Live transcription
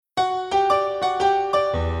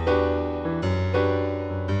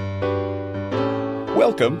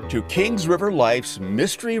Welcome to Kings River Life's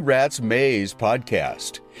Mystery Rats Maze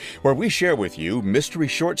podcast, where we share with you mystery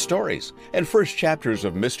short stories and first chapters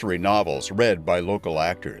of mystery novels read by local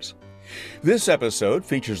actors. This episode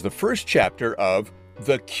features the first chapter of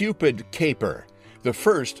The Cupid Caper, the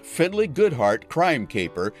first Finley Goodhart crime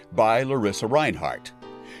caper by Larissa Reinhart.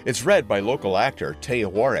 It's read by local actor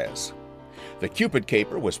Taya Juarez. The Cupid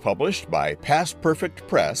Caper was published by Past Perfect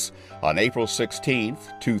Press on April 16,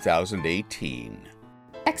 2018.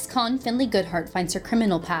 Ex-con Finley Goodhart finds her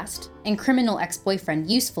criminal past and criminal ex-boyfriend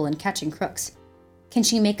useful in catching crooks. Can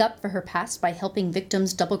she make up for her past by helping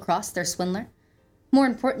victims double-cross their swindler? More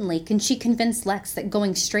importantly, can she convince Lex that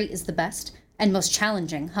going straight is the best and most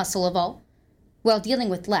challenging hustle of all? While dealing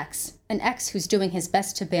with Lex, an ex who's doing his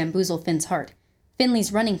best to bamboozle Finn's heart,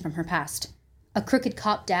 Finley's running from her past. A crooked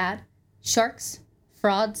cop dad, sharks,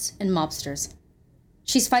 frauds, and mobsters.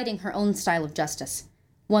 She's fighting her own style of justice,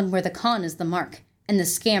 one where the con is the mark and the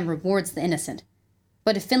scam rewards the innocent.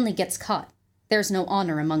 But if Finley gets caught, there's no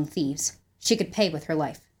honor among thieves. She could pay with her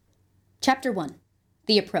life. Chapter 1.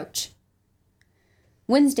 The Approach.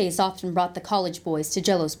 Wednesdays often brought the college boys to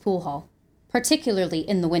Jello's pool hall, particularly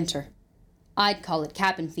in the winter. I'd call it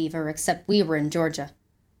cabin fever, except we were in Georgia.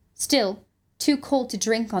 Still, too cold to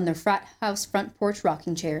drink on their frat house front porch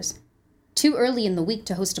rocking chairs. Too early in the week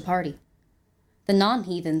to host a party. The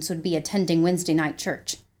non-heathens would be attending Wednesday night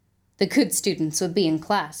church. The good students would be in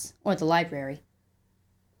class or the library.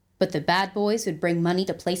 But the bad boys would bring money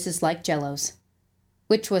to places like Jello's,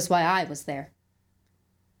 which was why I was there.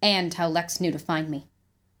 And how Lex knew to find me.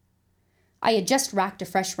 I had just racked a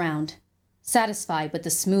fresh round, satisfied with the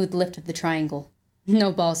smooth lift of the triangle.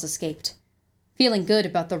 No balls escaped. Feeling good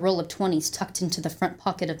about the roll of 20s tucked into the front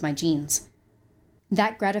pocket of my jeans.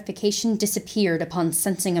 That gratification disappeared upon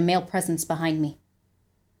sensing a male presence behind me.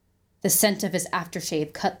 The scent of his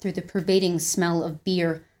aftershave cut through the pervading smell of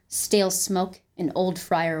beer, stale smoke, and old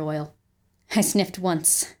fryer oil. I sniffed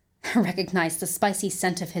once, recognized the spicy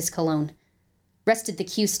scent of his cologne, rested the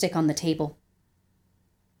cue stick on the table.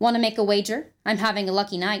 Want to make a wager? I'm having a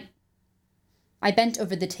lucky night. I bent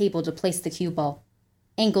over the table to place the cue ball,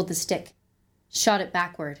 angled the stick, shot it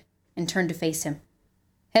backward, and turned to face him.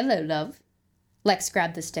 Hello, love. Lex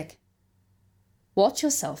grabbed the stick. Watch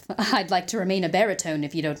yourself. I'd like to remain a baritone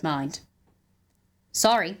if you don't mind.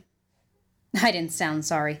 Sorry. I didn't sound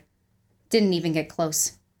sorry. Didn't even get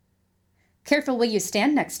close. Careful where you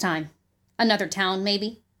stand next time. Another town,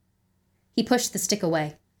 maybe? He pushed the stick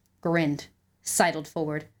away, grinned, sidled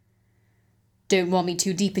forward. Don't want me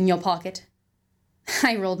too deep in your pocket?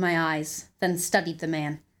 I rolled my eyes, then studied the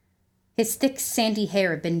man. His thick, sandy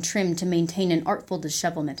hair had been trimmed to maintain an artful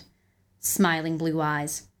dishevelment. Smiling blue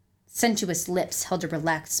eyes. Sensuous lips held a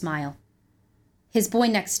relaxed smile. His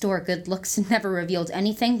boy-next-door good looks never revealed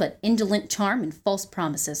anything but indolent charm and false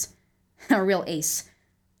promises. A real ace.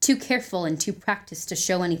 Too careful and too practiced to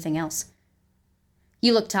show anything else.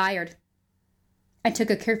 You look tired. I took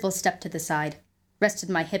a careful step to the side, rested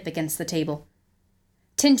my hip against the table.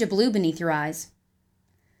 Tinge of blue beneath your eyes.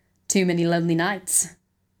 Too many lonely nights.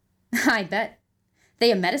 I bet. They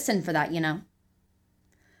have medicine for that, you know.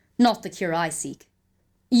 Not the cure I seek.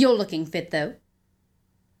 You're looking fit, though.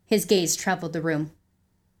 His gaze traveled the room.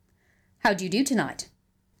 How'd you do tonight?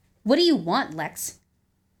 What do you want, Lex?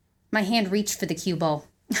 My hand reached for the cue ball.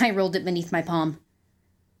 I rolled it beneath my palm.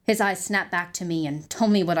 His eyes snapped back to me and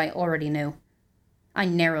told me what I already knew. I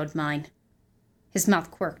narrowed mine. His mouth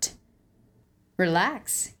quirked.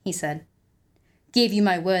 Relax, he said. Gave you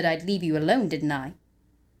my word I'd leave you alone, didn't I?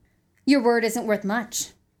 Your word isn't worth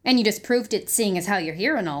much, and you just proved it seeing as how you're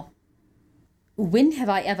here and all. When have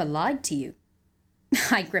I ever lied to you?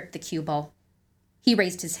 I gripped the cue ball. He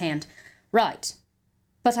raised his hand. Right.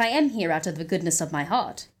 But I am here out of the goodness of my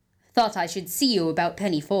heart. Thought I should see you about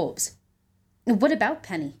Penny Forbes. What about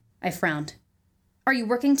Penny? I frowned. Are you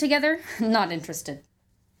working together? Not interested.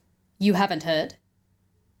 You haven't heard?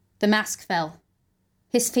 The mask fell.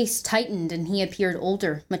 His face tightened and he appeared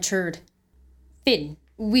older, matured. Finn,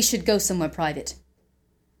 we should go somewhere private.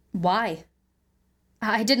 Why?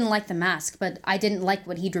 I didn't like the mask, but I didn't like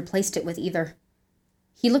what he'd replaced it with either.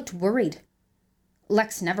 He looked worried.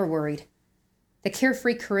 Lex never worried. The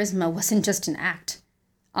carefree charisma wasn't just an act.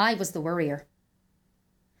 I was the worrier.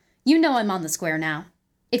 You know I'm on the square now.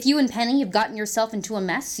 If you and Penny have gotten yourself into a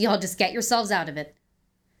mess, y'all just get yourselves out of it.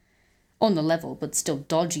 On the level, but still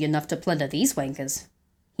dodgy enough to plunder these wankers,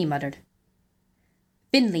 he muttered.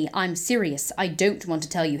 Finley, I'm serious. I don't want to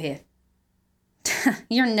tell you here.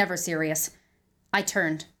 You're never serious. I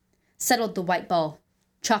turned, settled the white ball,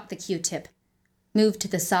 chalked the Q-tip, moved to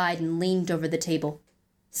the side and leaned over the table,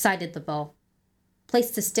 sighted the ball,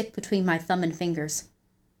 placed the stick between my thumb and fingers,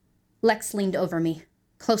 Lex leaned over me,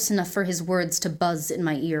 close enough for his words to buzz in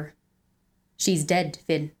my ear. She's dead,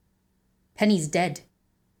 Finn. Penny's dead.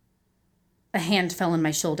 A hand fell on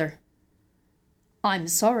my shoulder. I'm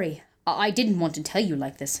sorry. I didn't want to tell you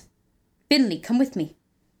like this. Finley, come with me.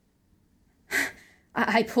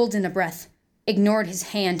 I pulled in a breath, ignored his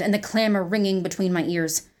hand and the clamor ringing between my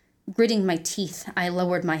ears. Gritting my teeth, I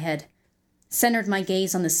lowered my head, centered my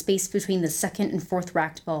gaze on the space between the second and fourth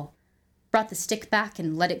racked ball, brought the stick back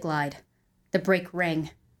and let it glide. The brake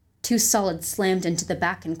rang. 2 solids slammed into the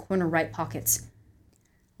back and corner right pockets.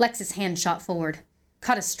 Lex's hand shot forward,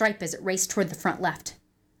 caught a stripe as it raced toward the front left.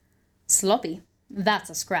 Sloppy. That's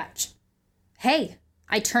a scratch. Hey!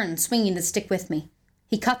 I turned, swinging the stick with me.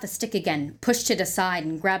 He caught the stick again, pushed it aside,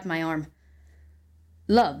 and grabbed my arm.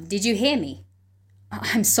 Love, did you hear me?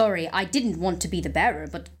 I'm sorry, I didn't want to be the bearer,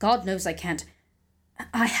 but God knows I can't.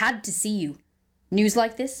 I had to see you. News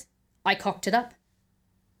like this? I cocked it up.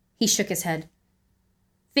 He shook his head.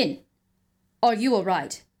 Finn, are you all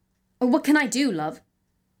right? What can I do, love?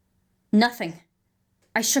 Nothing.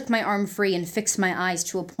 I shook my arm free and fixed my eyes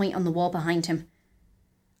to a point on the wall behind him.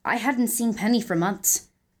 I hadn't seen Penny for months.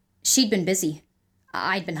 She'd been busy.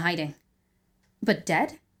 I'd been hiding. But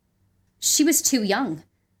dead? She was too young.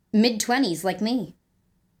 Mid-20s like me.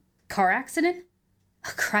 Car accident?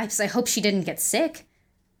 Oh, cripes, I hope she didn't get sick.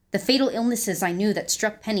 The fatal illnesses I knew that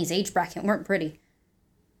struck Penny's age bracket weren't pretty.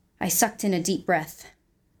 I sucked in a deep breath.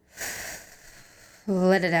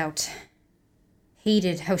 Let it out.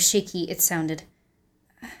 Hated how shaky it sounded.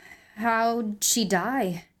 How'd she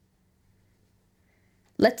die?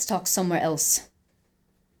 Let's talk somewhere else.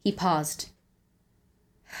 He paused.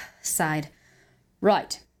 Sighed.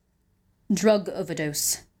 Right. Drug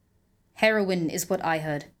overdose. Heroin is what I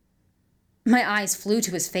heard. My eyes flew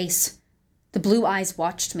to his face. The blue eyes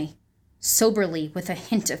watched me, soberly with a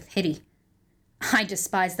hint of pity. I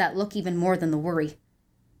despised that look even more than the worry.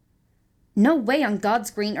 No way on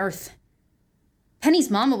God's green earth. Penny's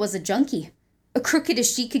mama was a junkie. Crooked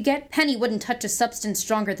as she could get, Penny wouldn't touch a substance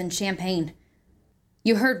stronger than champagne.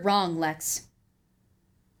 You heard wrong, Lex.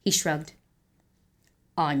 He shrugged.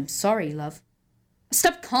 I'm sorry, love.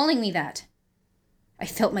 Stop calling me that. I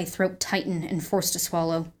felt my throat tighten and forced to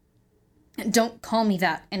swallow. Don't call me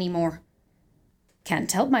that anymore.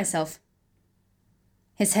 Can't help myself.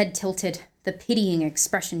 His head tilted, the pitying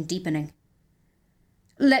expression deepening.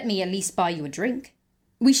 Let me at least buy you a drink.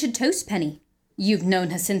 We should toast Penny. You've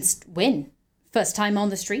known her since when? First time on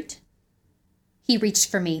the street? He reached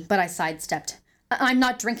for me, but I sidestepped. I'm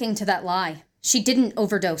not drinking to that lie. She didn't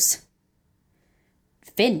overdose.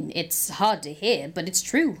 Finn, it's hard to hear, but it's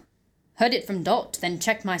true. Heard it from Dot, then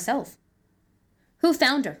checked myself. Who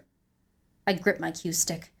found her? I gripped my cue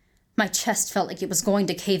stick. My chest felt like it was going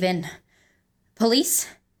to cave in. Police?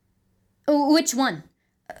 Which one?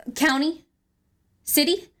 County?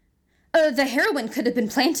 City? The heroin could have been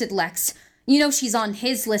planted, Lex. You know she's on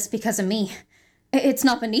his list because of me. It's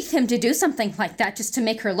not beneath him to do something like that just to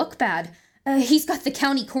make her look bad. He's got the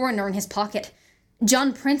county coroner in his pocket.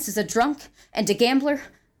 John Prince is a drunk and a gambler.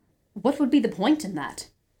 What would be the point in that?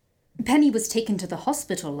 Penny was taken to the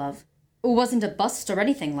hospital, love. It wasn't a bust or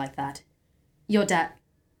anything like that. Your dad...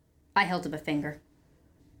 I held up a finger.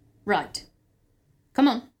 Right. Come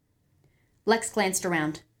on. Lex glanced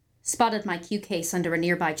around, spotted my cue case under a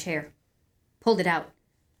nearby chair, pulled it out,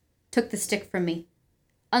 took the stick from me,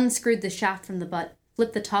 unscrewed the shaft from the butt,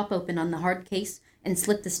 flipped the top open on the hard case, and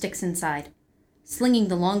slipped the sticks inside. Slinging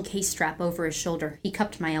the long case strap over his shoulder, he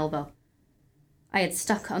cupped my elbow. I had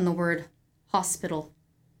stuck on the word hospital,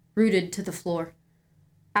 rooted to the floor.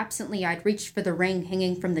 Absently, I'd reached for the ring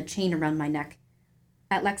hanging from the chain around my neck.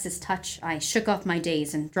 At Lex's touch, I shook off my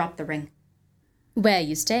daze and dropped the ring. Where are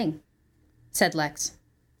you staying? Said Lex.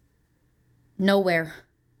 Nowhere.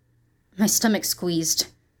 My stomach squeezed.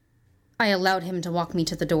 I allowed him to walk me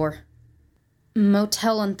to the door.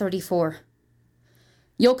 Motel on 34.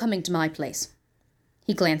 You're coming to my place.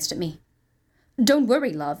 He glanced at me. Don't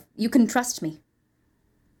worry, love. You can trust me.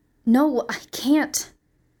 No, I can't.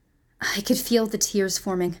 I could feel the tears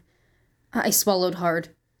forming. I swallowed hard.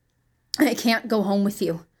 I can't go home with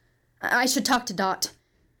you. I should talk to Dot.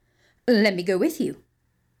 Let me go with you.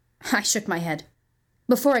 I shook my head.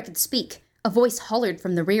 Before I could speak, a voice hollered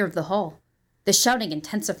from the rear of the hall. The shouting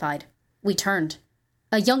intensified. We turned.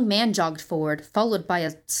 A young man jogged forward, followed by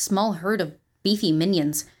a small herd of beefy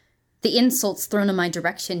minions. The insults thrown in my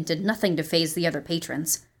direction did nothing to faze the other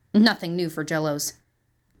patrons. Nothing new for Jellos.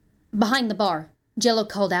 Behind the bar, Jello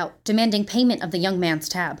called out, demanding payment of the young man's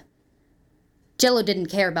tab. Jello didn't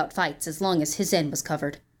care about fights as long as his end was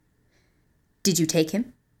covered. Did you take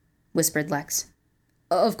him? Whispered Lex.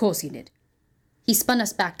 Of course he did. He spun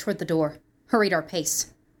us back toward the door, hurried our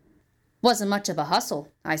pace. Wasn't much of a hustle,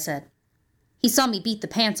 I said. He saw me beat the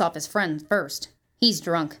pants off his friend first. He's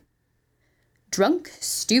drunk. Drunk,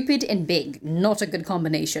 stupid, and big. Not a good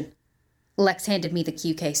combination. Lex handed me the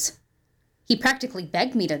cue case. He practically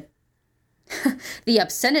begged me to... The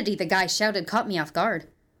obscenity the guy shouted caught me off guard.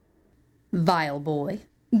 Vile boy.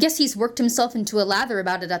 Guess he's worked himself into a lather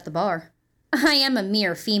about it at the bar. I am a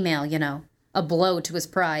mere female, you know. A blow to his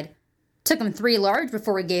pride. Took him 3 large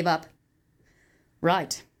before he gave up.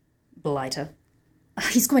 Right, blighter.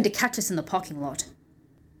 He's going to catch us in the parking lot.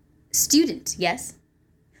 Student, yes?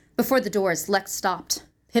 Before the doors, Lex stopped,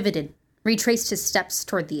 pivoted, retraced his steps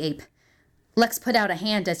toward the ape. Lex put out a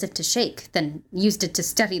hand as if to shake, then used it to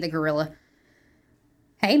steady the gorilla.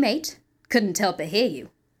 Hey, mate. Couldn't help but hear you.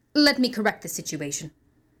 Let me correct the situation.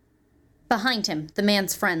 Behind him, the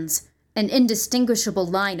man's friends, an indistinguishable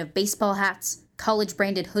line of baseball hats,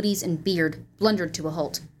 college-branded hoodies, and beard, blundered to a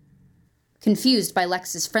halt. Confused by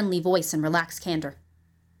Lex's friendly voice and relaxed candor.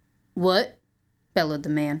 What? Bellowed the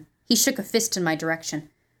man. He shook a fist in my direction.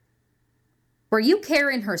 Were you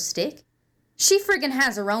carrying her stick? She friggin'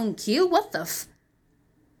 has her own cue? What the f...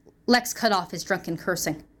 Lex cut off his drunken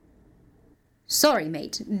cursing. Sorry,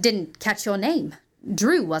 mate. Didn't catch your name.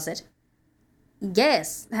 Drew, was it?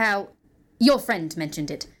 Yes, how... Your friend mentioned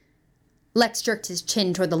it. Lex jerked his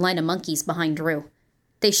chin toward the line of monkeys behind Drew.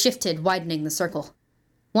 They shifted, widening the circle.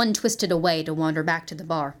 One twisted away to wander back to the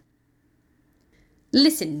bar.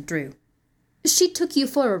 Listen, Drew. She took you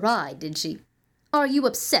for a ride, did she? Are you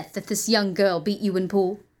upset that this young girl beat you in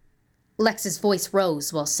pool? Lex's voice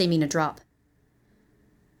rose while seeming to drop.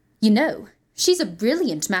 You know, she's a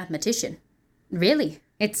brilliant mathematician. Really,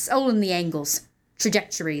 it's all in the angles,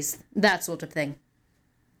 trajectories, that sort of thing.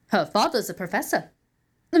 Her father's a professor.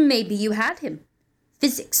 Maybe you had him.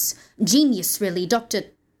 Physics. Genius, really, Dr.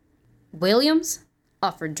 Williams?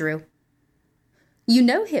 Offered Drew. You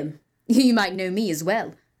know him. You might know me as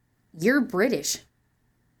well. You're British.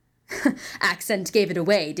 Accent gave it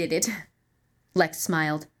away, did it? Lex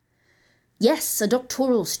smiled. Yes, a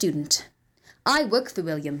doctoral student. I work for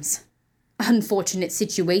Williams. Unfortunate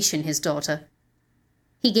situation, his daughter.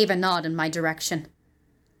 He gave a nod in my direction.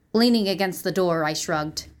 Leaning against the door, I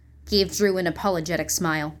shrugged, gave Drew an apologetic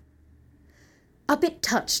smile. A bit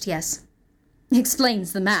touched, yes.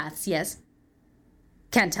 Explains the maths, yes.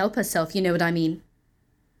 Can't help herself, you know what I mean.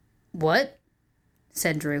 What?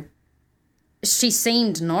 Said Drew. She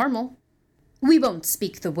seemed normal. We won't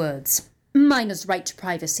speak the words. Miner's right to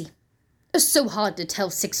privacy. So hard to tell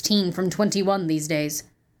 16 from 21 these days.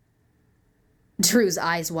 Drew's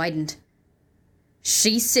eyes widened.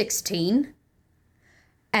 She's 16?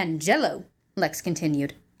 And Jello, Lex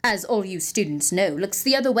continued, as all you students know, looks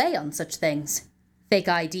the other way on such things. Fake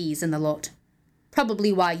IDs and the lot.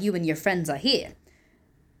 Probably why you and your friends are here.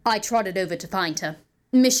 I trotted over to find her.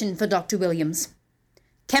 Mission for Dr. Williams.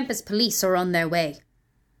 Campus police are on their way.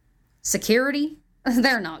 Security?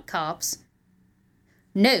 They're not cops.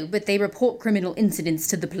 No, but they report criminal incidents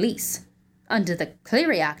to the police. Under the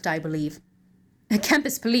Clery Act, I believe.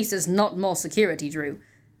 Campus police is not more security, Drew.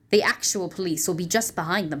 The actual police will be just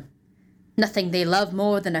behind them. Nothing they love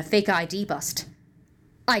more than a fake ID bust.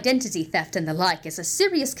 Identity theft and the like is a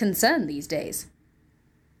serious concern these days.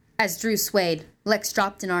 As Drew swayed, Lex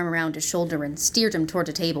dropped an arm around his shoulder and steered him toward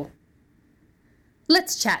a table.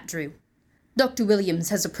 Let's chat, Drew. Dr. Williams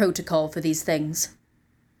has a protocol for these things.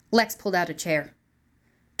 Lex pulled out a chair.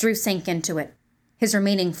 Drew sank into it. His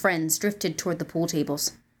remaining friends drifted toward the pool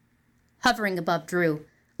tables. Hovering above Drew,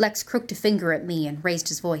 Lex crooked a finger at me and raised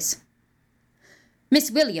his voice.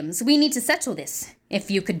 Miss Williams, we need to settle this.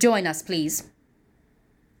 If you could join us, please.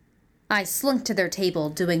 I slunk to their table,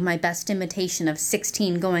 doing my best imitation of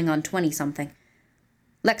 16 going on 20-something.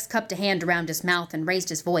 Lex cupped a hand around his mouth and raised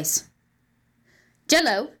his voice.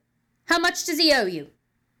 Jello, how much does he owe you?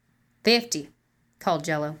 50, called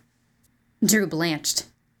Jello. Drew blanched.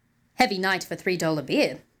 Heavy night for $3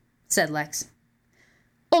 beer, said Lex.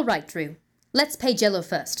 All right, Drew. Let's pay Jello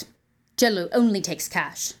first. Jello only takes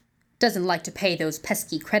cash. Doesn't like to pay those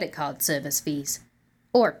pesky credit card service fees.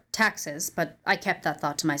 Or taxes, but I kept that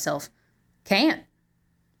thought to myself. Can't.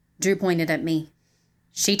 Drew pointed at me.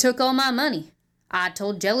 She took all my money. I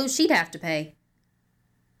told Jello she'd have to pay.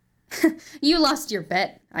 You lost your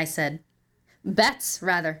bet, I said. Bets,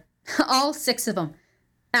 rather. All 6 of them.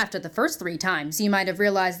 After the first 3 times, you might have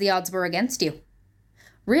realized the odds were against you.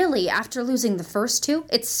 Really, after losing the first 2,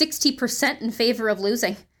 it's 60% in favor of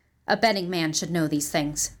losing. A betting man should know these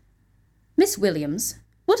things. Miss Williams,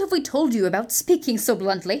 what have we told you about speaking so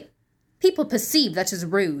bluntly? People perceive that as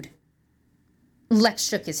rude. Lex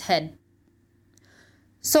shook his head.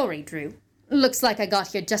 Sorry, Drew. Looks like I got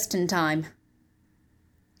here just in time.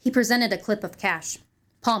 He presented a clip of cash,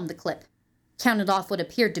 palmed the clip, counted off what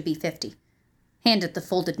appeared to be 50, handed the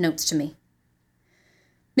folded notes to me.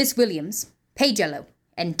 Miss Williams, pay Jello,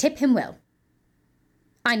 and tip him well.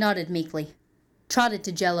 I nodded meekly, trotted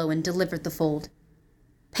to Jello and delivered the fold.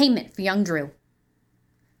 Payment for young Drew.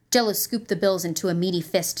 Jello scooped the bills into a meaty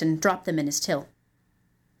fist and dropped them in his till.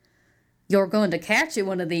 You're going to catch it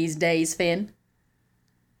one of these days, Finn.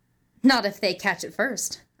 Not if they catch it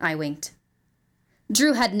first, I winked.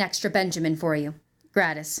 Drew had an extra Benjamin for you,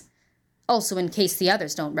 gratis. Also in case the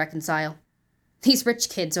others don't reconcile. These rich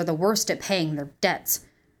kids are the worst at paying their debts.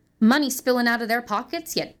 Money spilling out of their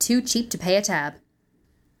pockets, yet too cheap to pay a tab.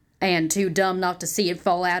 And too dumb not to see it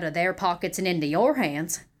fall out of their pockets and into your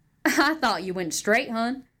hands. I thought you went straight,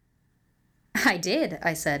 hon. I did,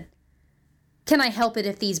 I said. Can I help it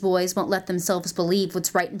if these boys won't let themselves believe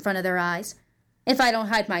what's right in front of their eyes? If I don't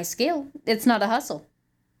hide my skill, it's not a hustle.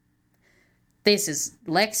 This is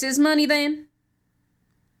Lex's money, then?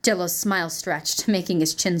 Jello's smile stretched, making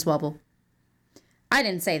his chins wobble. I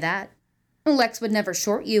didn't say that. Lex would never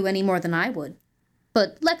short you any more than I would.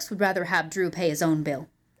 But Lex would rather have Drew pay his own bill,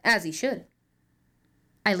 as he should.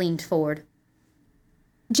 I leaned forward.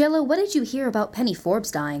 Jello, what did you hear about Penny Forbes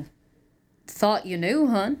dying? Thought you knew,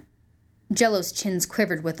 hon. Jello's chins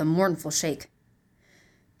quivered with a mournful shake.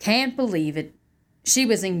 Can't believe it. She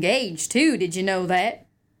was engaged, too, did you know that?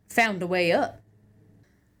 Found a way up.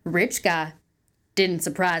 Rich guy. Didn't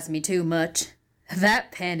surprise me too much.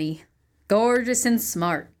 That Penny. Gorgeous and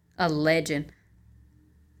smart. A legend.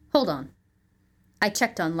 Hold on. I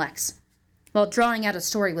checked on Lex. While drawing out a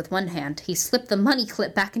story with one hand, he slipped the money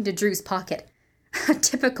clip back into Drew's pocket.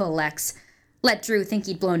 Typical Lex. Let Drew think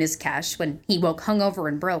he'd blown his cash when he woke hungover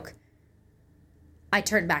and broke. I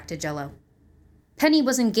turned back to Jello. Penny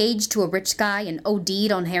was engaged to a rich guy and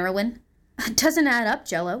OD'd on heroin. Doesn't add up,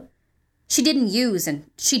 Jello. She didn't use, and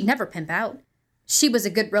she'd never pimp out. She was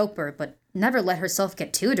a good roper, but never let herself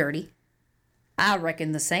get too dirty. I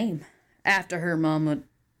reckon the same. After her mama...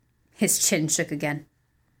 His chin shook again.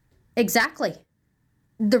 Exactly.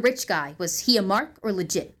 The rich guy, was he a mark or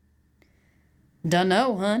legit?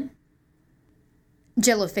 Dunno, hon.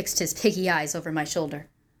 Jello fixed his piggy eyes over my shoulder.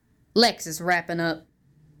 Lex is wrapping up.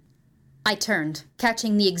 I turned,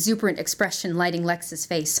 catching the exuberant expression lighting Lex's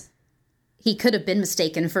face. He could have been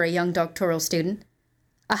mistaken for a young doctoral student.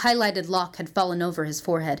 A highlighted lock had fallen over his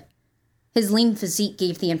forehead. His lean physique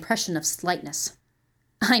gave the impression of slightness.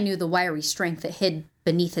 I knew the wiry strength that hid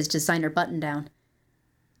beneath his designer button-down.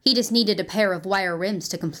 He just needed a pair of wire rims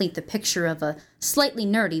to complete the picture of a slightly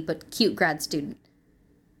nerdy but cute grad student.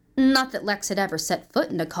 Not that Lex had ever set foot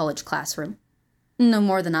in a college classroom. No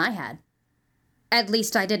more than I had. At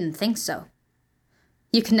least I didn't think so.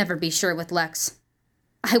 You can never be sure with Lex.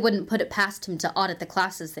 I wouldn't put it past him to audit the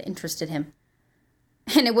classes that interested him.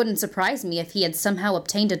 And it wouldn't surprise me if he had somehow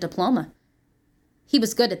obtained a diploma. He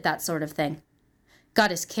was good at that sort of thing.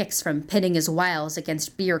 Got his kicks from pitting his wiles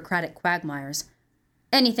against bureaucratic quagmires.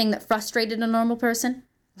 Anything that frustrated a normal person,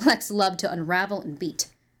 Lex loved to unravel and beat.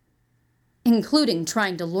 Including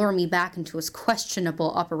trying to lure me back into his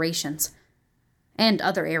questionable operations. And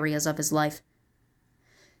other areas of his life.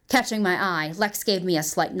 Catching my eye, Lex gave me a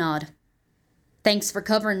slight nod. Thanks for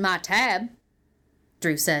covering my tab,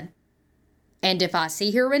 Drew said. And if I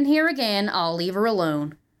see her in here again, I'll leave her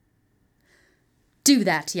alone. Do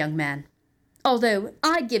that, young man. Although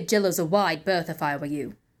I'd give Jello's a wide berth if I were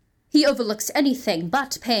you. He overlooks anything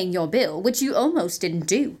but paying your bill, which you almost didn't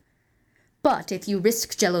do. But if you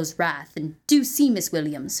risk Jello's wrath and do see Miss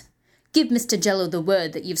Williams, give Mr. Jello the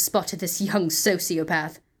word that you've spotted this young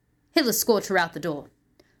sociopath. He'll escort her out the door.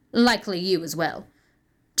 Likely you as well.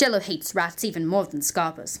 Jello hates rats even more than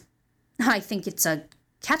scarpers. I think it's a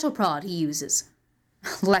cattle prod he uses.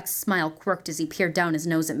 Lex's smile quirked as he peered down his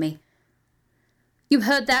nose at me. You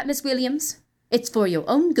heard that, Miss Williams? It's for your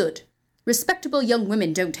own good. Respectable young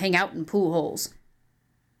women don't hang out in pool holes.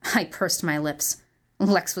 I pursed my lips.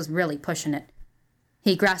 Lex was really pushing it.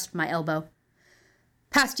 He grasped my elbow.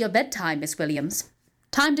 Past your bedtime, Miss Williams.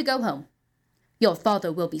 Time to go home. Your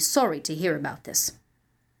father will be sorry to hear about this.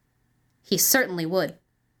 He certainly would,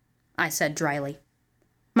 I said dryly.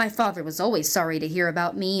 My father was always sorry to hear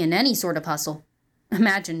about me in any sort of hustle,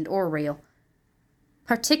 imagined or real.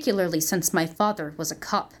 Particularly since my father was a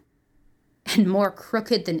cop, and more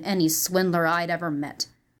crooked than any swindler I'd ever met.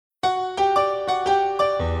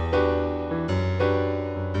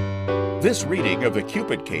 This reading of The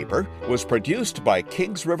Cupid Caper was produced by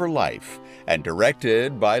Kings River Life and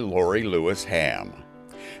directed by Lori Lewis Ham.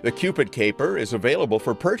 The Cupid Caper is available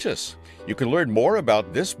for purchase. You can learn more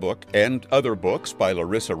about this book and other books by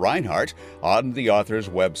Larissa Reinhart on the author's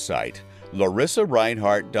website,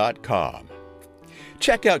 larissareinhart.com.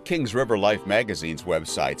 Check out Kings River Life Magazine's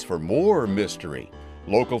websites for more mystery,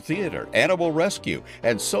 local theater, animal rescue,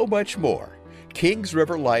 and so much more.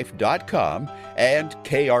 kingsriverlife.com and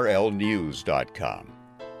krlnews.com.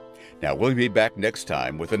 Now, we'll be back next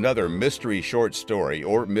time with another mystery short story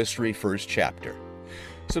or mystery first chapter.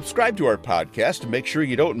 Subscribe to our podcast to make sure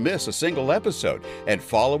you don't miss a single episode, and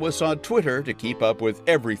follow us on Twitter to keep up with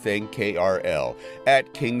everything KRL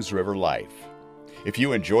at Kings River Life. If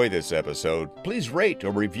you enjoy this episode, please rate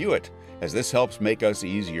or review it, as this helps make us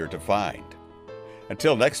easier to find.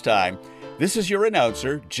 Until next time, this is your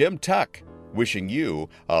announcer, Jim Tuck, wishing you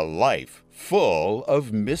a life full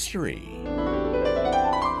of mystery.